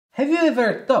Have you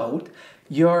ever thought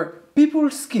your people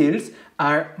skills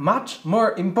are much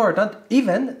more important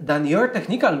even than your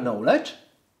technical knowledge?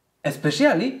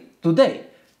 Especially today.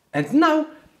 And now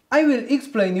I will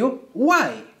explain you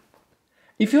why.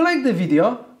 If you like the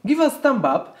video, give us a thumb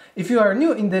up. If you are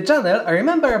new in the channel,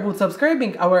 remember about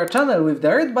subscribing our channel with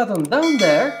the red button down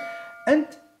there and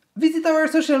visit our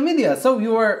social media so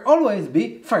you will always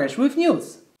be fresh with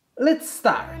news. Let's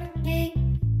start.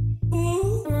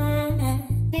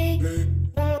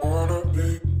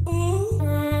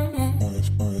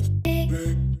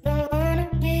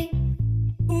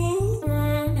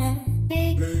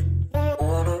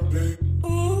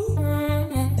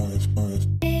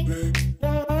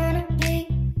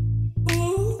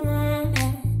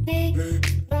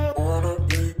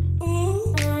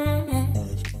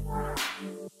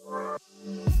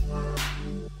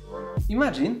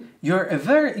 Imagine you're a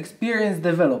very experienced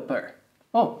developer.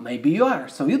 Oh, maybe you are,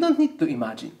 so you don't need to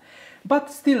imagine. But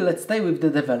still, let's stay with the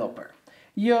developer.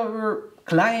 Your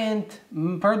client,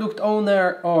 product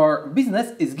owner or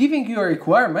business is giving you a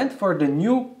requirement for the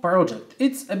new project.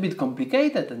 It's a bit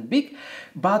complicated and big,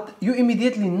 but you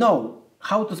immediately know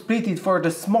how to split it for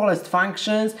the smallest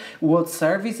functions, what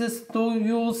services to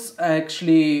use,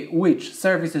 actually which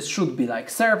services should be like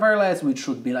serverless, which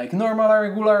should be like normal or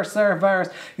regular servers.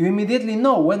 You immediately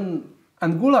know when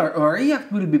Angular or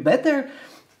React will be better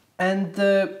and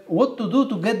what to do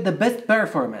to get the best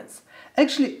performance.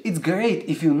 Actually, it's great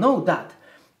if you know that,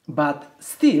 but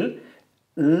still,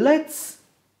 let's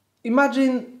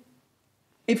imagine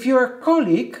if your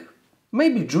colleague,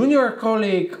 maybe junior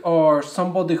colleague or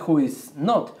somebody who is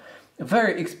not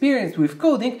very experienced with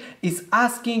coding, is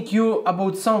asking you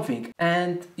about something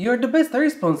and the best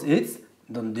response is,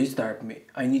 "Don't disturb me,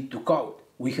 I need to code,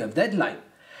 we have deadline."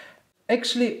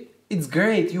 Actually, it's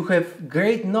great, you have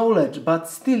great knowledge, but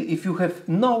still if you have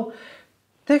no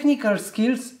technical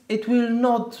skills, it will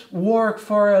not work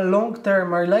for a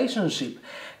long-term relationship.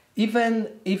 Even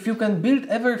if you can build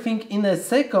everything in a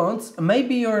second,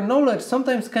 maybe your knowledge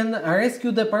sometimes can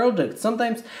rescue the project.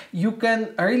 Sometimes you can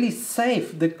really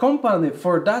save the company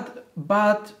for that,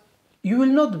 but you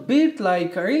will not build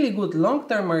like a really good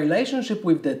long-term relationship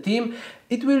with the team.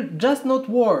 It will just not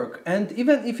work. And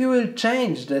even if you will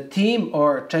change the team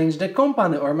or change the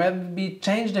company or maybe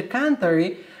change the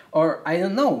country, or I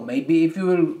don't know, maybe if you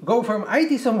will go from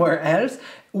IT somewhere else,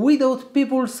 without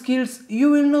people skills you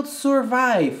will not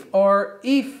survive. Or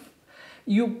if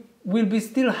you will be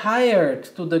still hired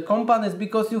to the companies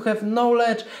because you have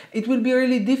knowledge, it will be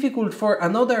really difficult for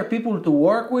another people to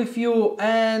work with you,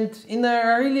 and in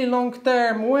a really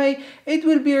long-term way it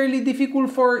will be really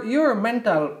difficult for your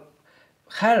mental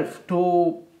health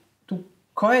to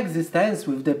coexistence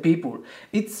with the people.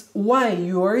 It's why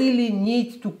you really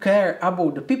need to care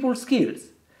about the people skills.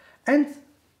 And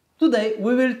today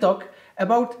we will talk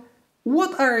about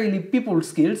what are really people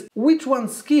skills, which one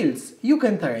skills you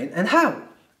can train and how.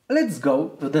 Let's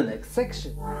go to the next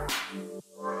section.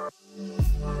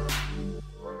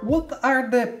 What are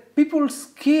the people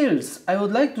skills? I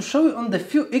would like to show you on the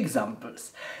few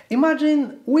examples.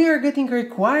 Imagine we are getting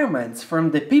requirements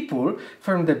from the people,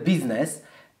 from the business,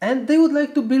 and they would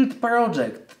like to build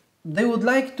project. They would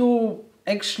like to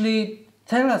actually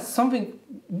tell us something,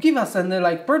 give us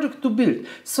a project to build.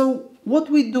 So what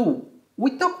we do,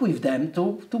 we talk with them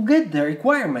to get the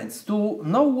requirements, to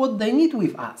know what they need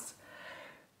with us.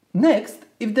 Next,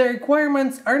 if the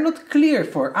requirements are not clear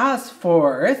for us,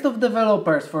 for rest of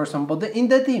developers, for somebody in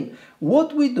the team,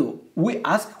 what we do? We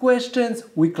ask questions,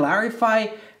 we clarify,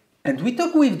 and we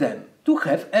talk with them to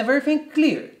have everything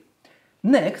clear.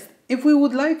 Next, if we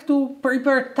would like to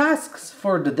prepare tasks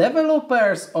for the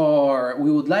developers, or we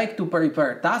would like to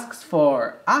prepare tasks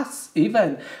for us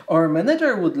even, or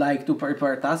manager would like to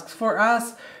prepare tasks for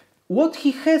us, what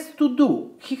he has to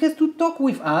do? He has to talk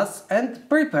with us and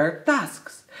prepare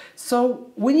tasks.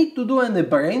 So we need to do any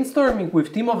brainstorming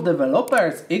with team of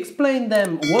developers, explain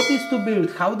them what is to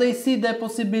build, how they see the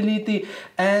possibility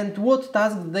and what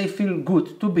tasks they feel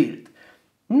good to build.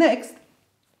 Next,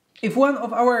 if one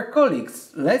of our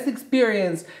colleagues, less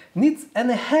experienced, needs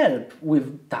any help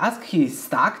with task, he is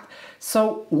stuck,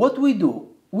 so what we do?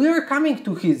 We are coming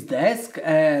to his desk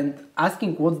and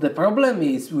asking what the problem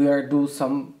is. We are do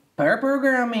some pair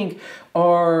programming,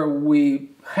 or we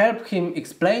help him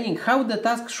explaining how the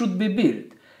task should be built.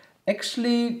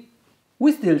 Actually,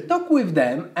 we still talk with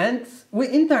them and we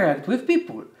interact with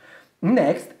people.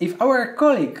 Next, if our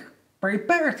colleague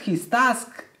prepared his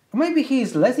task, maybe he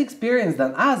is less experienced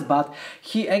than us, but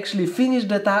he actually finished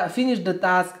the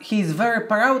task, he is very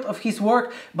proud of his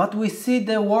work, but we see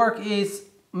the work is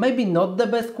maybe not the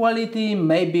best quality,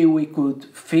 maybe we could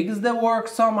fix the work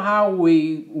somehow,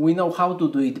 we know how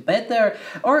to do it better,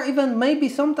 or even maybe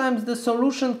sometimes the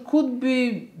solution could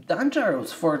be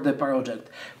dangerous for the project.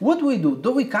 What we do?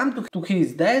 Do we come to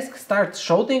his desk, start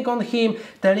shouting on him,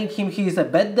 telling him he is a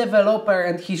bad developer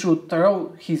and he should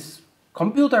throw his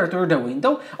computer through the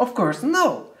window? Of course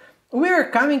no! We are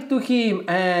coming to him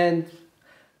and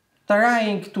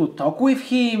trying to talk with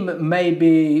him,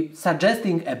 maybe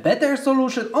suggesting a better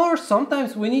solution, or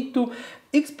sometimes we need to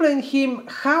explain him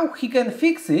how he can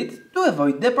fix it to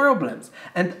avoid the problems.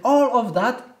 And all of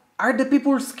that are the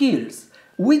people's skills.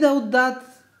 Without that,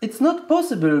 it's not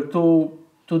possible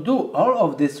to do all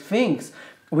of these things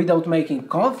without making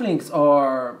conflicts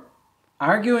or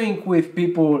arguing with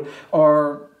people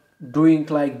or doing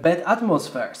like bad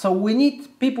atmosphere. So we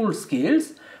need people's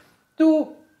skills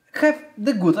to have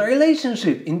the good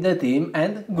relationship in the team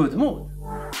and good mood.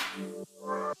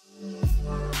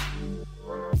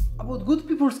 About good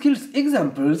people skills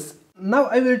examples, now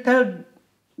I will tell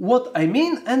what I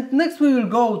mean, and next we will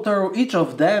go through each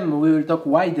of them, we will talk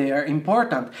why they are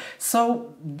important.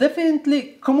 So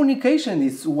definitely communication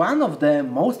is one of the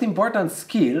most important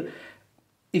skill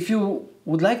if you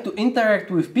would like to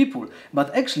interact with people.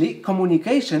 But actually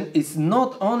communication is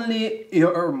not only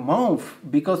your mouth,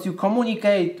 because you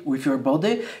communicate with your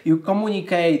body, you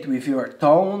communicate with your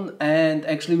tone and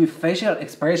actually with facial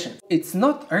expressions. It's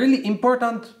not really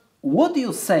important what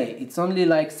you say, it's only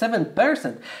like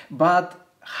 7%, but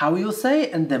how you say,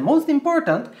 and the most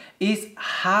important is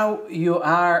how you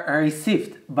are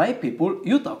received by people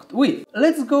you talked with.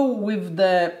 Let's go with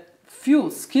the few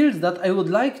skills that I would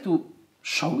like to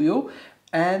show you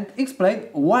and explain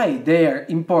why they are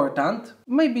important,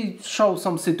 maybe show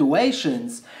some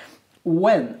situations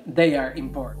when they are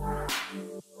important.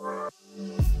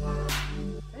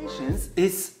 Patience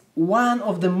is one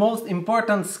of the most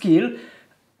important skills.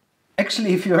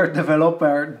 Actually, if you are a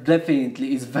developer,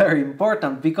 definitely is very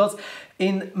important, because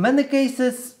in many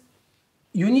cases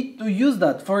you need to use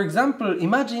that. For example,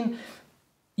 imagine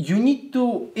you need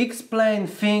to explain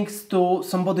things to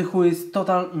somebody who is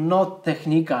total not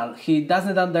technical. He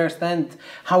doesn't understand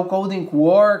how coding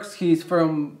works, he's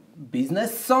from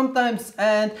business sometimes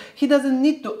and he doesn't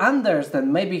need to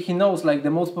understand. Maybe he knows like the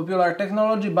most popular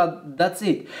technology, but that's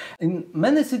it. In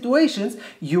many situations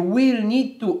you will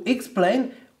need to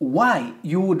explain why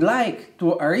you would like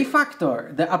to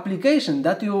refactor the application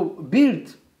that you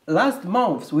built last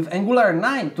month with Angular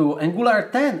 9 to Angular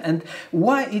 10, and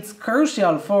why it's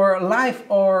crucial for life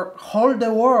or whole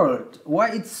the world, why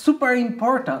it's super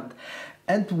important,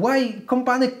 and why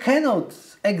company cannot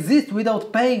exist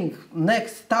without paying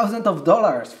next thousands of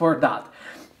dollars for that.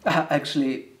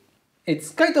 Actually, it's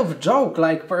kind of joke,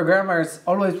 like programmers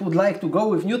always would like to go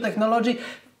with new technology.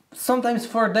 Sometimes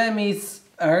for them it's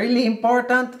really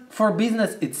important, for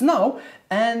business it's no,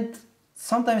 and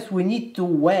sometimes we need to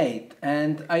wait.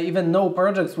 And I even know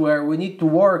projects where we need to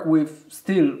work with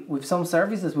some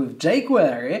services with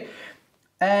jQuery,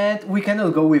 and we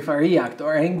cannot go with a React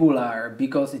or Angular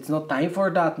because it's not time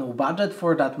for that, no budget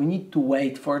for that, we need to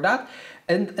wait for that.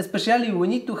 And especially we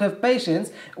need to have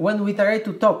patience when we try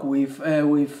to talk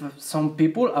with some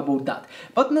people about that.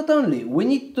 But not only, we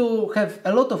need to have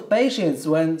a lot of patience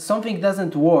when something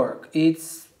doesn't work.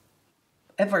 It's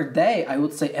every day, I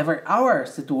would say every hour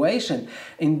situation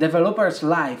in developer's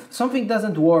life. Something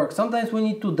doesn't work. Sometimes we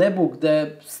need to debug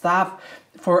the stuff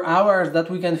for hours that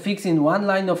we can fix in one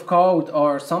line of code,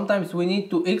 or sometimes we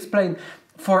need to explain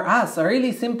for us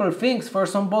really simple things for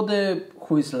somebody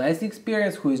who is less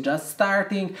experienced, who is just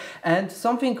starting, and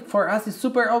something for us is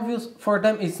super obvious, for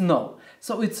them is no.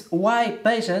 So it's why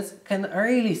patience can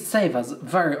really save us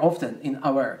very often in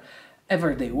our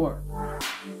everyday work.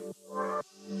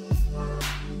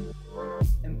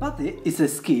 Empathy is a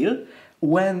skill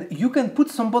when you can put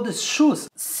somebody's shoes,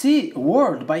 see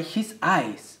world by his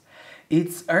eyes.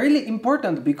 It's really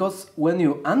important because when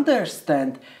you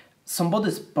understand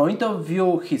somebody's point of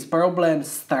view, his problems,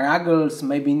 struggles,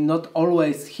 maybe not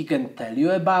always he can tell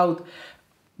you about,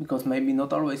 because maybe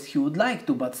not always he would like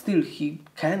to, but still he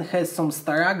can have some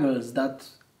struggles that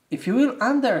if you will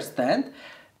understand,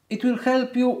 it will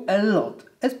help you a lot.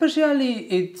 Especially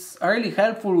it's really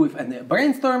helpful with any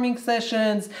brainstorming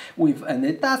sessions, with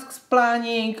any tasks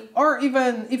planning, or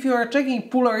even if you are checking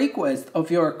pull requests of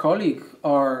your colleague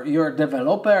or your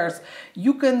developers,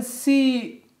 you can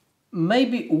see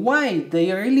maybe why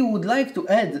they really would like to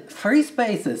add 3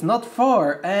 spaces, not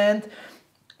 4. And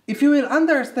if you will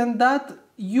understand that,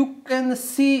 you can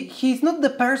see he's not the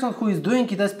person who is doing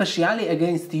it especially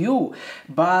against you,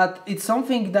 but it's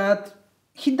something that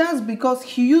he does because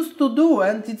he used to do,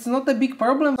 and it's not a big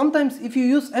problem. Sometimes if you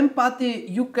use empathy,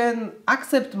 you can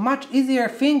accept much easier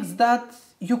things that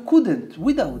you couldn't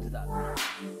without that.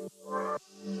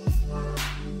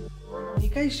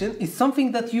 Communication is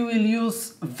something that you will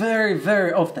use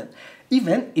very often.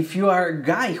 Even if you are a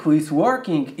guy who is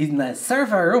working in a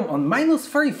server room on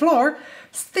 -3 floor,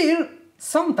 still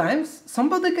sometimes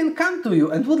somebody can come to you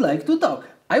and would like to talk.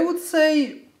 I would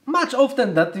say much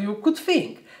often that you could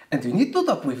think, and you need to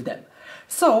talk with them.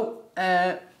 So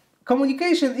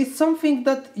communication is something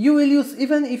that you will use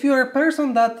even if you are a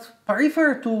person that prefer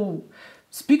to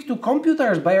speak to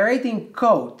computers by writing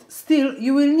code. Still,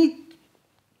 you will need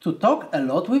to talk a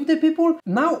lot with the people.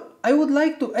 Now, I would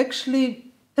like to actually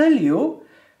tell you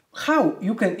how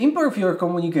you can improve your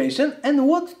communication and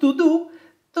what to do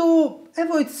to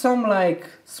avoid some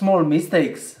small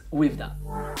mistakes with that.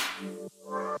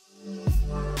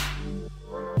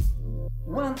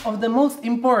 One of the most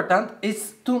important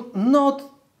is to not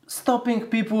stopping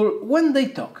people when they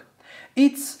talk.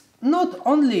 It's not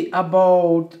only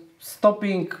about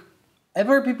stopping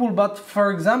every people, but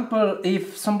for example,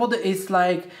 if somebody is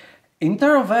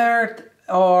introvert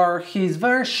or he's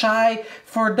very shy,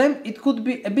 for them it could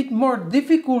be a bit more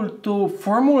difficult to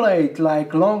formulate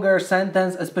longer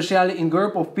sentence, especially in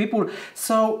group of people.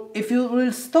 So if you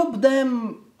will stop them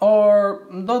or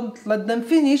don't let them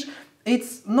finish,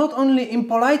 it's not only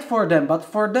impolite for them, but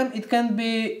for them it can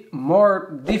be more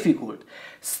difficult.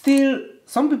 Still,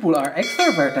 some people are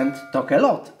extrovert and talk a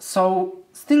lot, so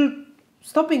still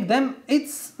stopping them,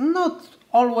 it's not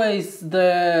always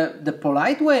the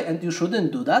polite way, and you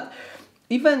shouldn't do that.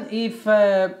 Even if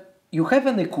you have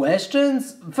any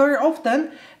questions, very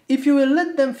often, if you will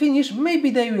let them finish, maybe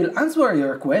they will answer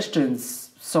your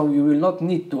questions, so you will not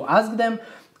need to ask them.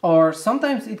 Or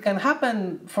sometimes it can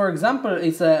happen, for example,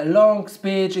 it's a long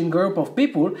speech in a group of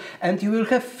people and you will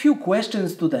have few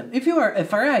questions to them. If you are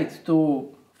afraid to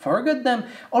forget them,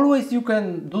 always you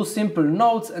can do simple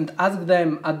notes and ask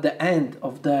them at the end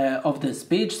of the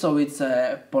speech, so it's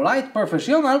polite,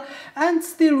 professional, and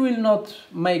still will not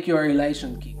make your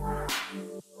relation keep.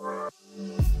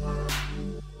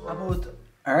 About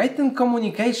written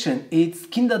communication, it's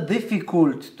kinda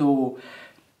difficult to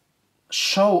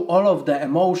show all of the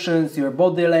emotions, your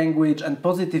body language and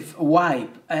positive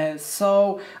vibe.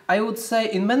 So I would say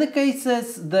in many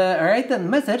cases the written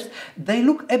message, they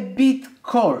look a bit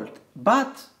cold,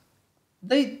 but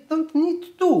they don't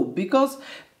need to, because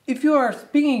if you are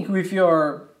speaking with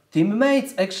your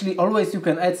teammates, actually always you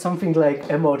can add something like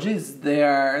emojis. They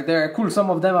are cool, some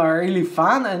of them are really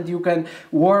fun and you can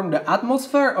warm the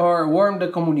atmosphere or warm the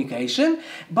communication.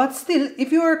 But still,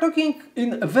 if you are talking in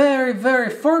a very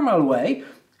formal way,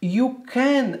 you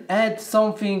can add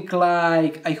something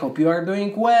like I hope you are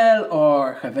doing well,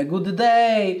 or have a good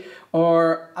day,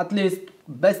 or at least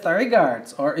best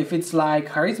regards. Or if it's like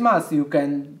Christmas, you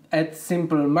can add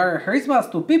simple Merry Christmas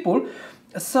to people.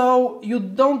 So you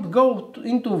don't go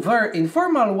into very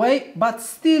informal way, but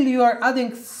still you are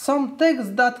adding some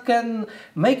text that can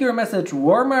make your message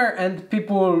warmer and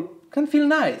people can feel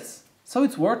nice. So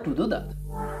it's worth to do that.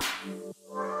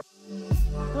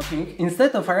 Talking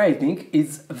instead of writing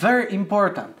is very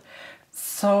important.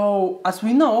 So as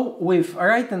we know, with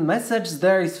written message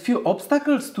there is few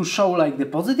obstacles to show the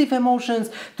positive emotions,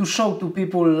 to show to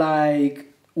people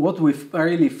what we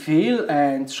really feel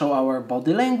and show our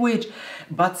body language.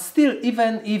 But still,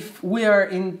 even if we are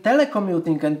in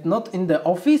telecommuting and not in the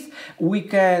office, we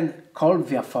can call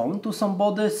via phone to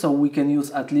somebody, so we can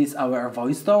use at least our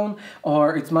voice tone,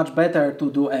 or it's much better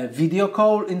to do a video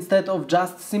call instead of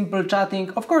just simple chatting.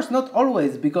 Of course, not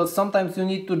always, because sometimes you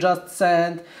need to just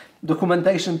send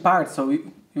documentation part, so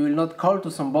you will not call to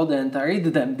somebody and read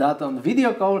them that on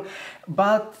video call.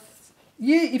 But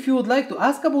yeah, if you would like to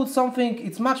ask about something,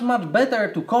 it's much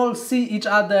better to call, see each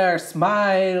other,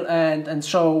 smile and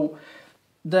show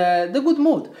the good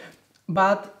mood.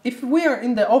 But if we are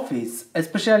in the office,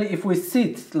 especially if we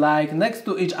sit next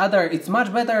to each other, it's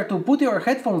much better to put your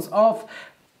headphones off.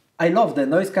 I love the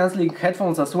noise cancelling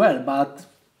headphones as well, but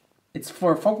it's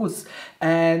for focus.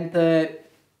 And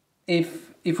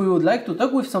if we would like to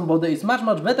talk with somebody, it's much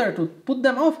better to put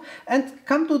them off and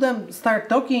come to them, start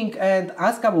talking and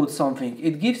ask about something.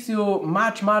 It gives you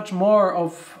much more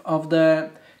of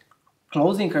the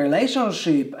closing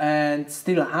relationship and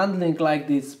still handling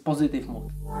this positive mood.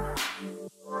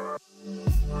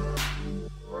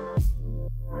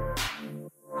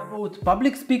 About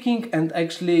public speaking and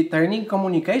actually turning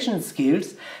communication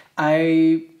skills,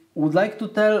 I would like to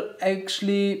tell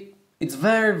actually it's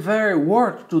very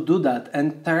worth to do that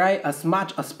and try as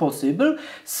much as possible,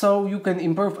 so you can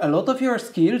improve a lot of your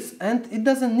skills, and it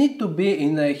doesn't need to be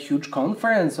in a huge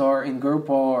conference or in group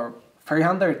or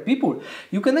 300 people.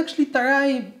 You can actually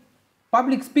try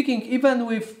public speaking even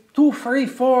with 2, 3,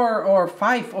 4 or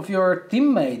 5 of your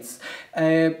teammates.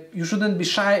 You shouldn't be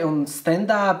shy on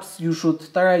stand-ups, you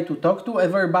should try to talk to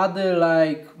everybody,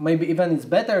 like maybe even it's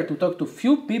better to talk to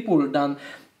few people than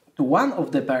to one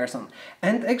of the person.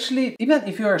 And actually, even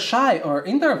if you are shy or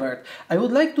introvert, I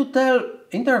would like to tell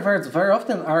introverts very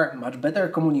often are much better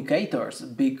communicators,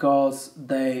 because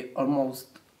they almost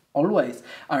always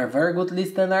are very good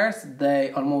listeners.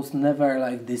 They almost never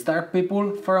like disturb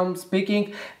people from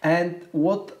speaking. And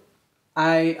what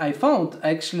I found,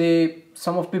 actually,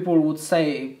 some of people would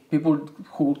say people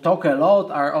who talk a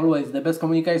lot are always the best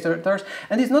communicators,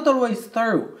 and it's not always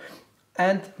true.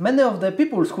 And many of the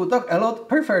people who talk a lot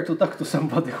prefer to talk to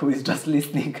somebody who is just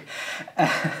listening.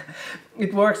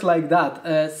 It works like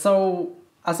that. So,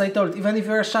 as I told, even if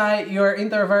you're shy, you're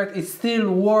introvert, it's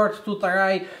still worth to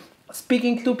try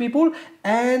speaking to people,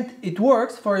 and it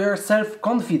works for your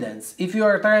self-confidence. If you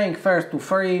are trying first to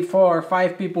 3, 4,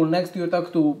 5 people, next you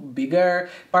talk to bigger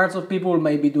parts of people,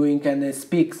 maybe doing any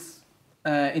speaks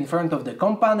in front of the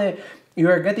company, you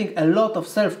are getting a lot of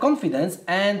self-confidence,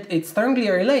 and it's strongly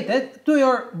related to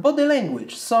your body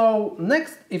language. So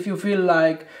next, if you feel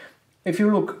like, if you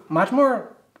look much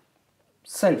more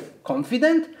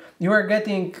self-confident, you are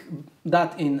getting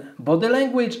that in body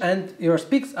language, and your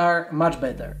speaks are much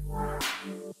better.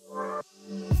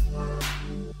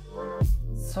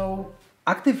 So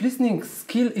active listening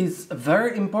skill is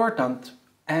very important,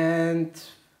 and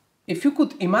if you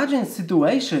could imagine a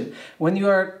situation when you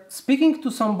are speaking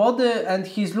to somebody and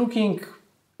he's looking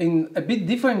in a bit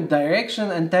different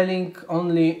direction and telling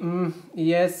only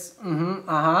yes,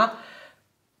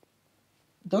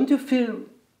 don't you feel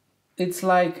it's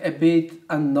like a bit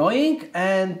annoying,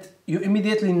 and you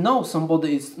immediately know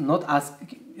somebody is not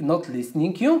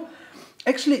listening you?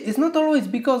 Actually, it's not always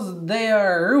because they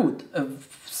are rude.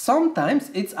 Sometimes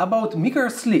it's about micro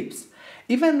sleeps.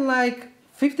 Even like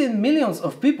 15 millions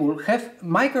of people have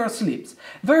micro sleeps.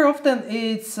 Very often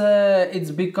it's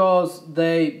because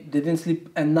they didn't sleep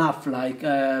enough. Like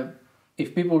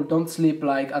if people don't sleep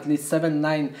like at least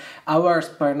 7-9 hours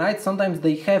per night, sometimes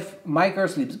they have micro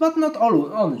sleeps, but not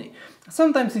only.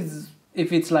 Sometimes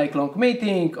if it's like long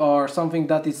meeting or something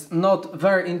that is not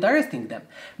very interesting them.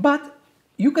 But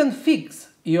you can fix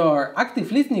your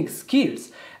active listening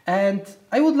skills, and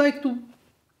I would like to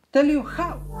tell you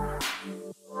how.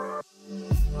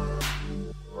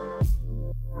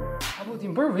 About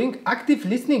improving active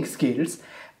listening skills,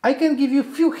 I can give you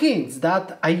few hints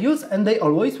that I use and they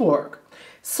always work.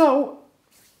 So,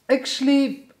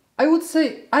 actually, I would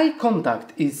say eye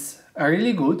contact is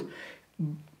really good,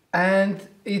 and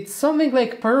it's something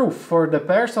like proof for the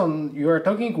person you are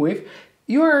talking with.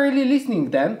 You are really listening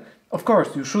them. Of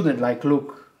course, you shouldn't like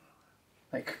look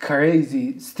like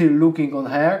crazy still looking on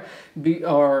her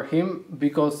or him,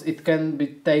 because it can be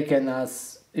taken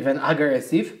as even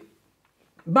aggressive.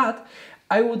 But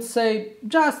I would say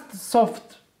just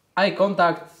soft eye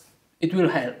contact, it will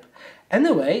help.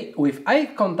 Anyway, with eye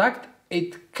contact,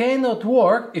 it cannot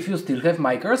work if you still have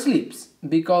micro sleeps,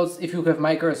 because if you have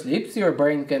micro sleeps, your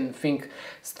brain can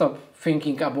stop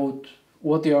thinking about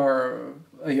what your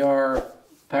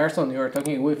person you're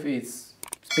talking with is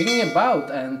speaking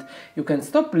about, and you can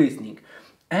stop listening.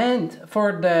 And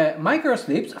for the micro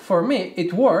sleeps, for me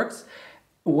it works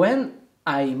when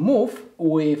I move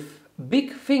with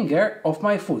big finger of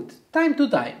my foot time to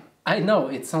time. I know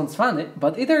it sounds funny,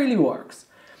 but it really works.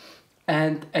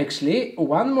 And actually,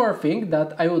 one more thing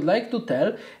that I would like to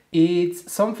tell, it's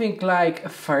something like a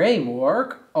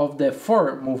framework of the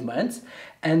 4 movements.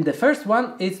 And the first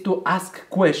one is to ask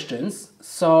questions.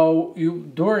 So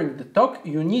during the talk,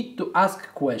 you need to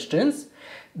ask questions.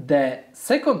 The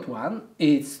second one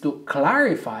is to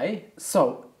clarify.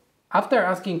 So after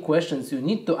asking questions, you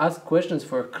need to ask questions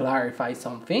for clarify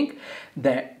something.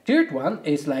 The third one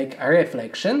is like a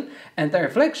reflection. And a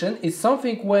reflection is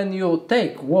something when you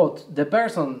take what the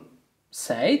person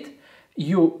said,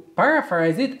 you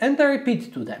paraphrase it and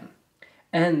repeat to them.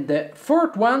 And the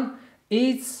fourth one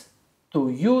is to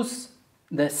use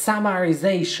the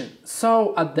summarization.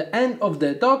 So at the end of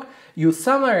the talk, you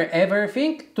summarize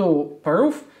everything to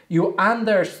prove you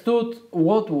understood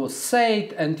what was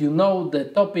said and you know the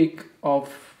topic of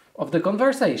the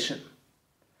conversation.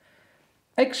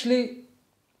 Actually,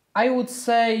 I would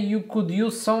say you could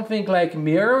use something like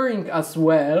mirroring as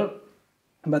well,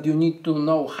 but you need to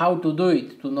know how to do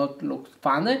it to not look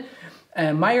funny.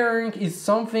 Mirroring is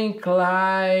something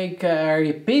like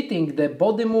repeating the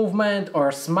body movement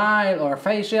or smile or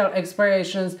facial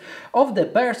expressions of the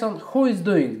person who is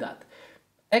doing that.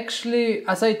 Actually,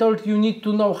 as I told, you need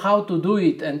to know how to do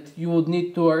it, and you would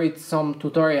need to read some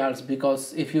tutorials,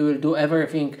 because if you will do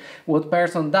everything what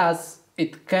person does,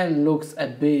 it can look a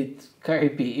bit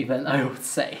creepy even, I would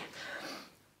say.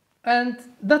 And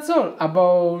that's all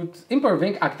about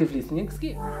improving active listening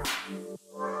skill.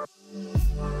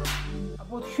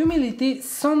 About humility,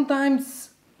 sometimes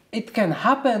it can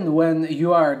happen when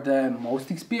you are the most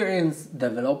experienced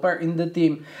developer in the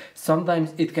team.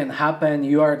 Sometimes it can happen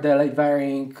you are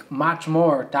delivering much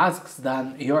more tasks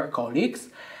than your colleagues.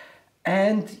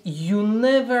 And you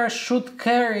never should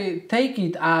take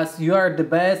it as you are the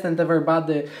best and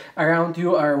everybody around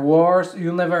you are worse.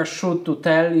 You never should to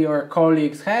tell your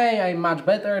colleagues, hey, I'm much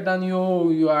better than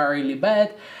you are really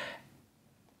bad.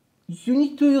 You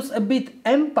need to use a bit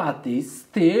empathy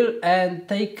still and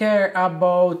take care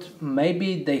about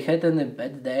maybe they had a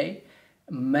bad day,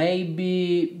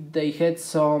 maybe they had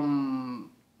something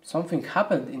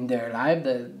happened in their life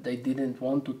that they didn't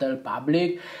want to tell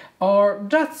public, or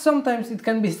just sometimes it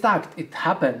can be stuck, it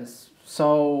happens.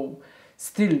 So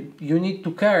still you need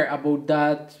to care about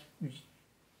that.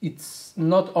 It's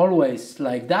not always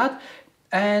like that,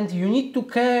 and you need to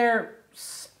care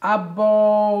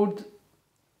about,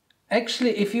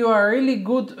 actually, if you are really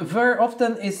good, very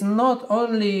often it's not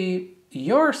only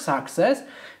your success,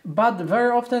 but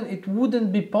very often it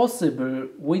wouldn't be possible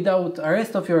without the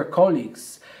rest of your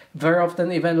colleagues. Very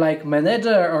often even like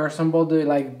manager or somebody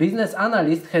like business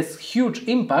analyst has huge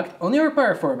impact on your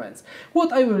performance.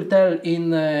 What I will tell in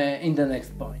the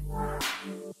next point.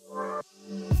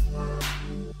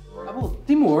 About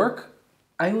teamwork,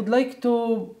 I would like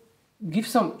to give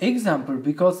some example,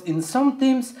 because in some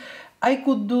teams I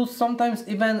could do sometimes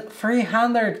even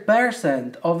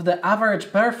 300% of the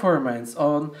average performance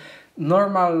on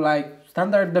normal like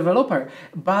standard developer,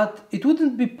 but it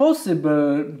wouldn't be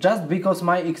possible just because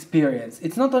my experience.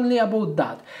 It's not only about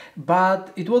that,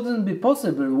 but it wouldn't be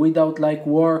possible without like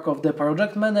work of the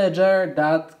project manager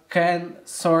that can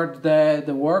sort the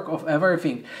work of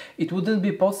everything. It wouldn't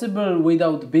be possible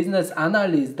without business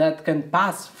analyst that can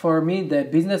pass for me the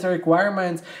business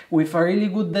requirements with a really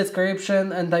good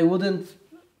description, and I wouldn't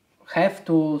have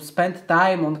to spend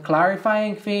time on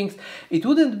clarifying things. It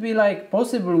wouldn't be like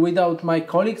possible without my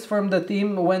colleagues from the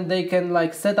team when they can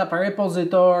like set up a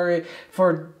repository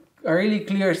for really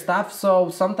clear stuff. So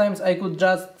sometimes I could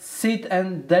just sit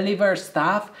and deliver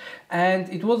stuff, and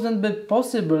it wouldn't be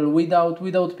possible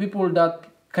without people that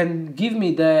can give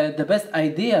me the best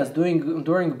ideas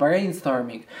during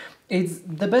brainstorming. It's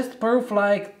the best proof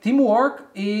like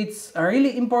teamwork, it's a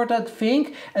really important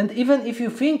thing, and even if you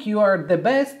think you are the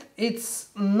best, it's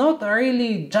not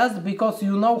really just because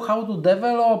you know how to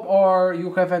develop or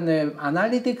you have an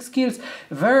analytic skills.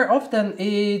 Very often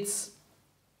it's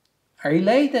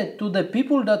related to the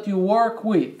people that you work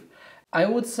with. I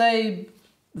would say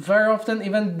very often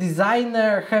even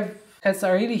designer has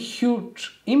a really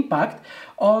huge impact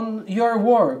on your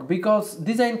work, because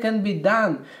design can be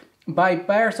done by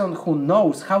person who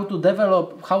knows how to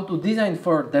develop, how to design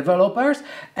for developers,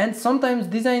 and sometimes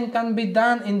design can be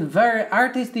done in very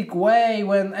artistic way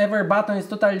when every button is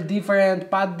totally different,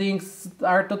 paddings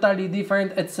are totally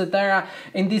different, etc.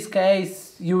 In this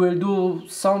case you will do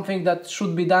something that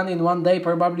should be done in one day,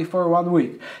 probably for 1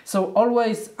 week. So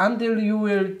always, until you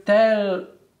will tell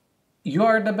you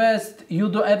are the best, you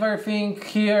do everything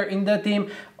here in the team,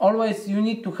 always you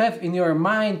need to have in your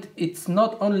mind it's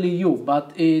not only you,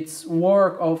 but it's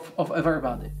work of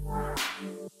everybody.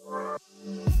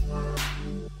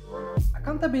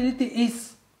 Accountability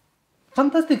is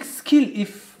fantastic skill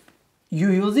if you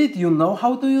use it, you know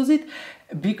how to use it,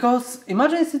 because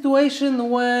imagine a situation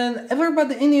when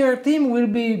everybody in your team will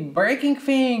be breaking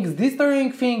things,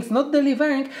 destroying things, not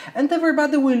delivering, and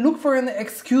everybody will look for an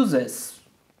excuses.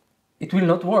 It will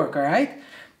not work, alright?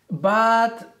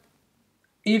 But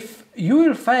if you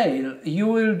will fail, you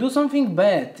will do something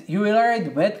bad, you will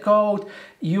write bad code,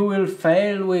 you will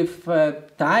fail with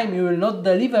time, you will not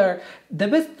deliver, the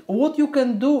best what you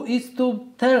can do is to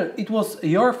tell it was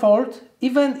your fault,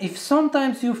 even if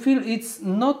sometimes you feel it's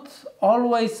not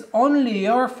always only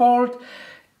your fault.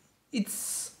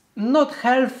 It's not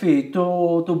healthy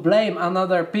to blame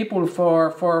another people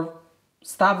for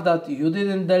stuff that you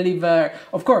didn't deliver.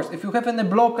 Of course, if you have any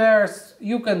blockers,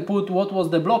 you can put what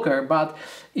was the blocker, but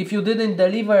if you didn't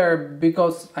deliver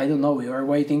because, I don't know, you are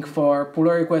waiting for pull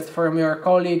request from your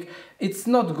colleague, it's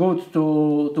not good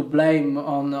to blame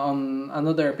on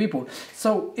another people.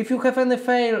 So if you have any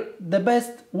fail, the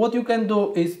best what you can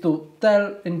do is to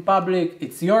tell in public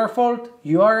it's your fault,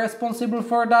 you are responsible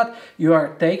for that, you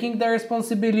are taking the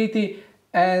responsibility,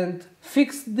 and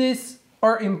fix this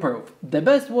or improve. The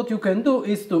best what you can do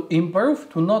is to improve,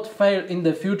 to not fail in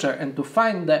the future, and to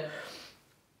find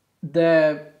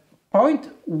the point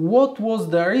what was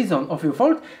the reason of your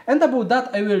fault. And about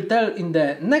that I will tell in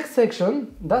the next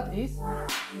section, that is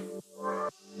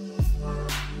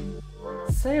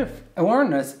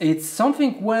self-awareness. It's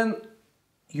something when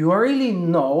you really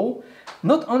know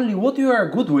not only what you are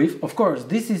good with, of course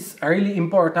this is really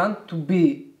important to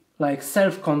be like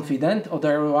self-confident,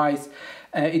 otherwise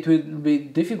it will be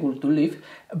difficult to live,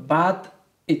 but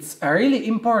it's really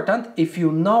important if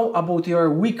you know about your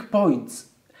weak points.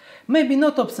 Maybe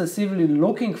not obsessively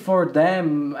looking for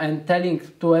them and telling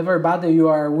to everybody you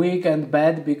are weak and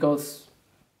bad, because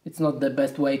it's not the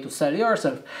best way to sell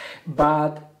yourself,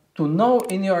 but to know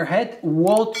in your head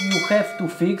what you have to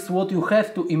fix, what you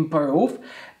have to improve,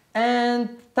 and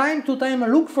time to time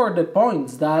look for the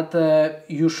points that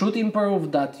you should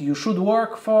improve, that you should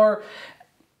work for,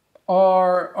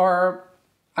 or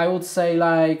I would say,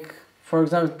 like, for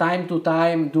example, time to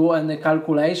time do a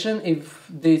calculation if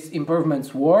these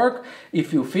improvements work,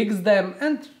 if you fix them,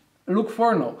 and look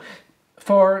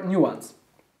for new ones.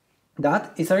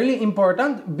 That is really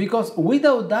important, because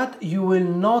without that you will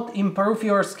not improve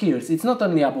your skills. It's not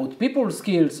only about people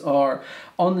skills or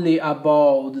only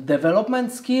about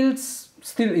development skills.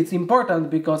 Still, it's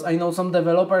important, because I know some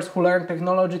developers who learned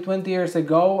technology 20 years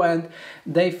ago and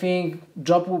they think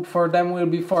job for them will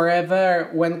be forever.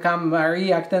 When come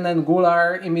React and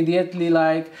Angular, immediately,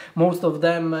 like, most of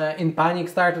them in panic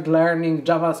started learning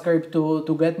JavaScript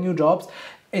to get new jobs.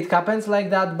 It happens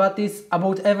like that, but it's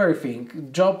about everything.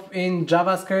 Job in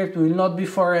JavaScript will not be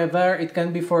forever, it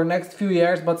can be for next few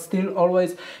years, but still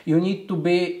always you need to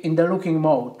be in the looking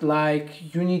mode.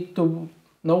 Like, you need to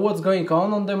know what's going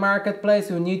on the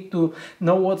marketplace, you need to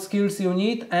know what skills you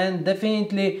need, and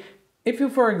definitely if you,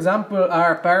 for example,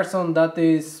 are a person that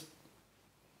is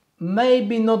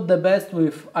maybe not the best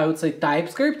with, I would say,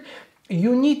 TypeScript,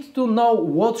 you need to know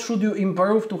what should you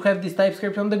improve to have this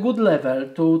TypeScript on the good level,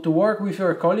 to work with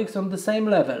your colleagues on the same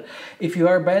level. If you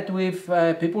are bad with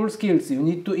people skills, you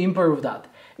need to improve that.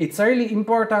 It's really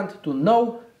important to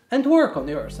know and work on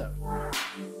yourself.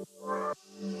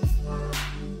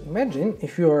 Imagine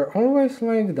if you are always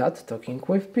like that talking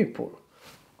with people,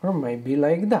 or maybe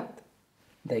like that.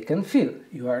 They can feel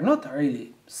you are not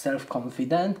really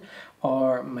self-confident,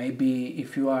 or maybe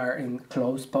if you are in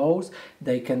close pose,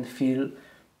 they can feel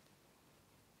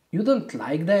you don't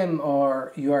like them,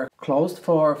 or you are closed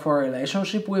for a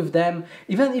relationship with them.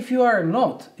 Even if you are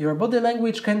not, your body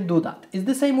language can do that. It's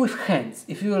the same with hands.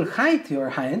 If you will hide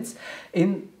your hands,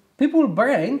 in people's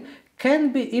brain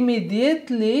can be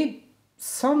immediately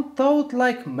some thought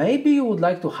like maybe you would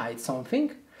like to hide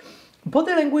something.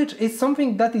 Body language is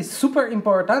something that is super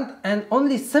important, and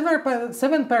only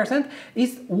 7%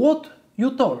 is what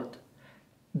you told.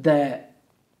 The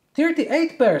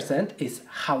 38% is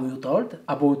how you told,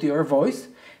 about your voice,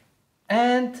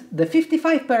 and the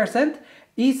 55%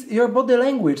 is your body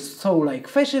language, so like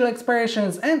facial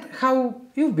expressions and how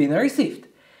you've been received.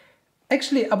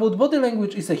 Actually, about body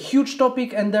language is a huge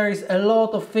topic, and there is a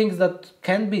lot of things that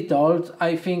can be told.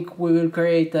 I think we will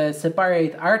create a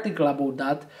separate article about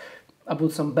that,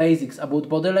 about some basics about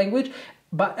body language.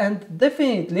 And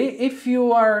definitely, if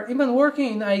you are even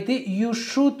working in IT, you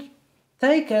should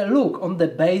take a look on the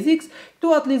basics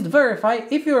to at least verify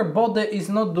if your body is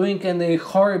not doing any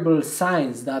horrible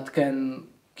signs that can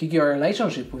kick your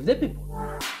relationship with the people.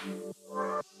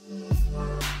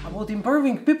 About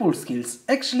improving people skills.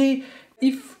 Actually,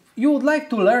 if you would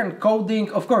like to learn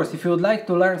coding, of course, if you would like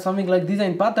to learn something like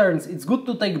design patterns, it's good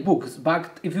to take books.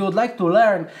 But if you would like to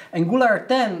learn Angular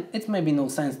 10, it's maybe no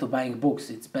sense to buying books.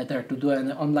 It's better to do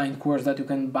an online course that you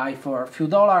can buy for a few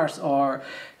dollars, or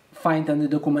find any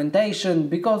documentation,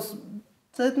 because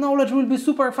that knowledge will be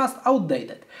super fast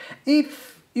outdated.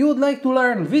 If you would like to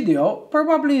learn video,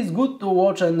 probably it's good to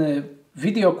watch a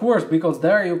video course, because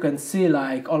there you can see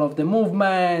like all of the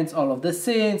movements, all of the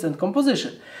scenes and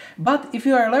composition. But if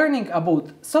you are learning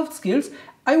about soft skills,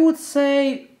 I would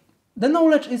say the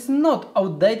knowledge is not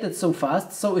outdated so fast,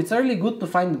 so it's really good to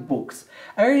find books.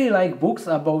 I really like books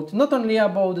about, not only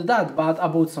about that, but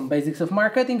about some basics of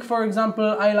marketing, for example.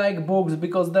 I like books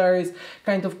because there is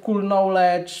kind of cool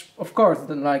knowledge, of course,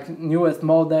 the like newest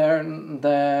modern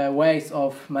the ways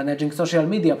of managing social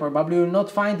media probably you will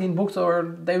not find in books,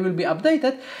 or they will be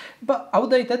outdated,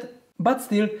 but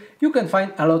still you can find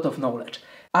a lot of knowledge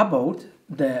about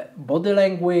the body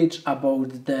language, about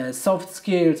the soft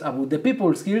skills, about the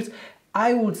people skills.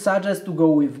 I would suggest to go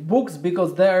with books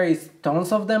because there is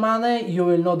tons of the money. You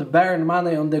will not burn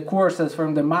money on the courses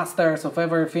from the masters of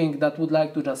everything that would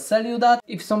like to just sell you that.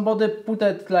 If somebody put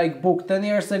it like book 10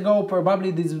 years ago,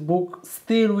 probably this book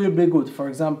still will be good. For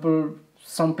example,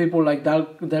 some people like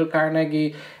Dale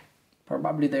Carnegie,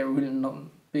 probably they will not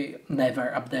be never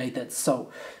updated. So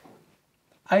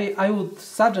I would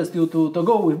suggest you to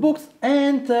go with books,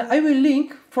 and I will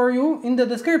link for you in the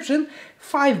description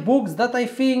 5 books that I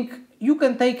think you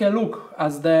can take a look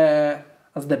as the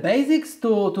basics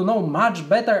to know much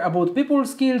better about people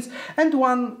skills. And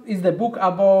one is the book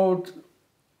about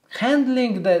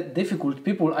handling the difficult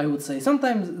people, I would say.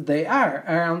 Sometimes they are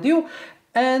around you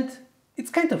and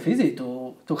it's kind of easy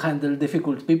to handle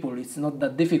difficult people. It's not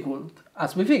that difficult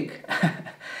as we think.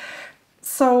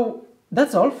 So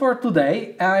that's all for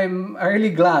today. I'm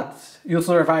really glad you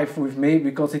survived with me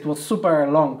because it was super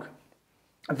long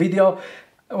video.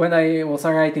 When I was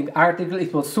writing article,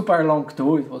 it was super long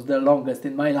too. It was the longest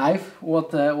in my life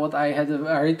what I had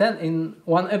written in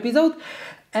one episode.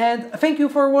 And thank you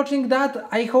for watching that.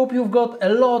 I hope you've got a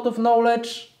lot of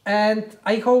knowledge, and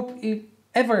I hope if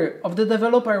ever of the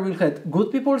developer will have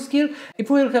good people skill. If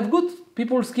we will have good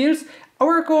people skills,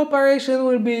 our cooperation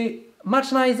will be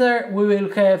much nicer. We will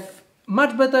have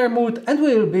much better mood and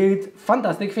we will build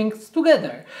fantastic things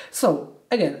together. So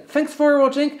again, thanks for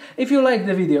watching. If you like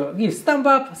the video, give thumb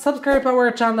up, subscribe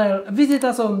our channel, visit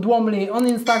us on Dwomly on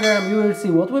Instagram, you will see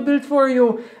what we built for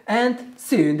you, and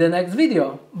see you in the next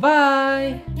video.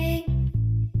 Bye!